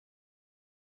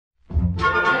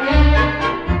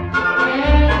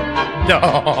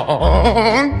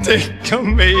don't tickle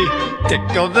me,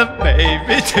 tickle the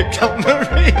baby, tickle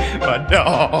Marie, but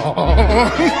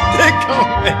don't tickle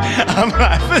me. I'm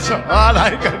laughing so hard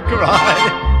I could cry.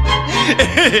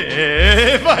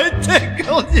 If I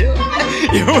tickled you,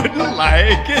 you wouldn't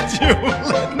like it, you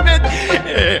will admit.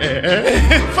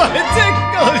 If I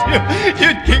tickled you,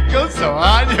 you'd giggle so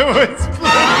hard you would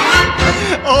split.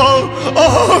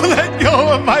 Oh, let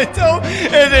go of my toe,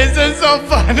 it isn't so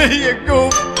funny, you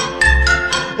goof.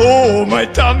 Oh, my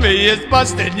tummy is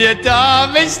busting, you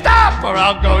tummy, stop or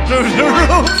I'll go through the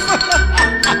roof.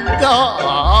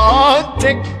 Don't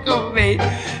tickle me,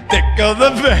 tickle the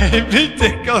baby,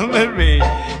 tickle Marie,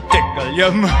 tickle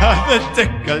your mother,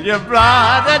 tickle your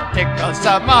brother, tickle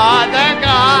some other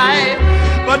guy.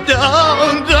 But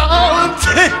don't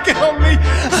tickle me,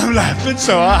 I'm laughing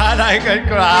so hard I could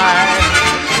cry.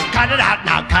 Cut it out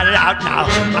now, cut it out now,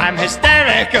 I'm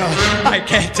hysterical, I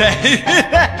can't take it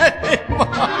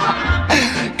anymore.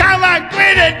 Come on,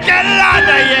 quit it, get it out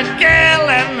there, you're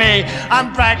killing me.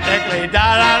 I'm practically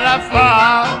down on the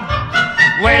floor.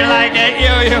 Wait till I get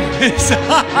you, you'll be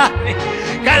sorry.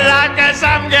 Cut it out, cause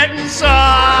I'm getting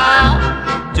sore.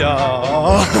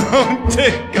 Don't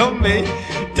tickle me,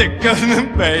 tickle the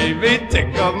baby,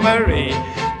 tickle Marie,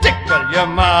 tickle your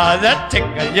mother,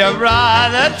 tickle your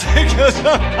brother, tickle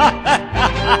somebody.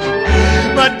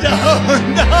 But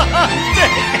don't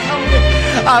tickle me,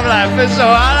 I'm laughing so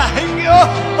hard I go.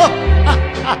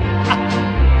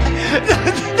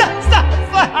 That's not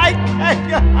what I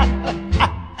can't.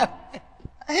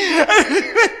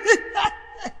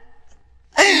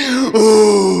 Ooh.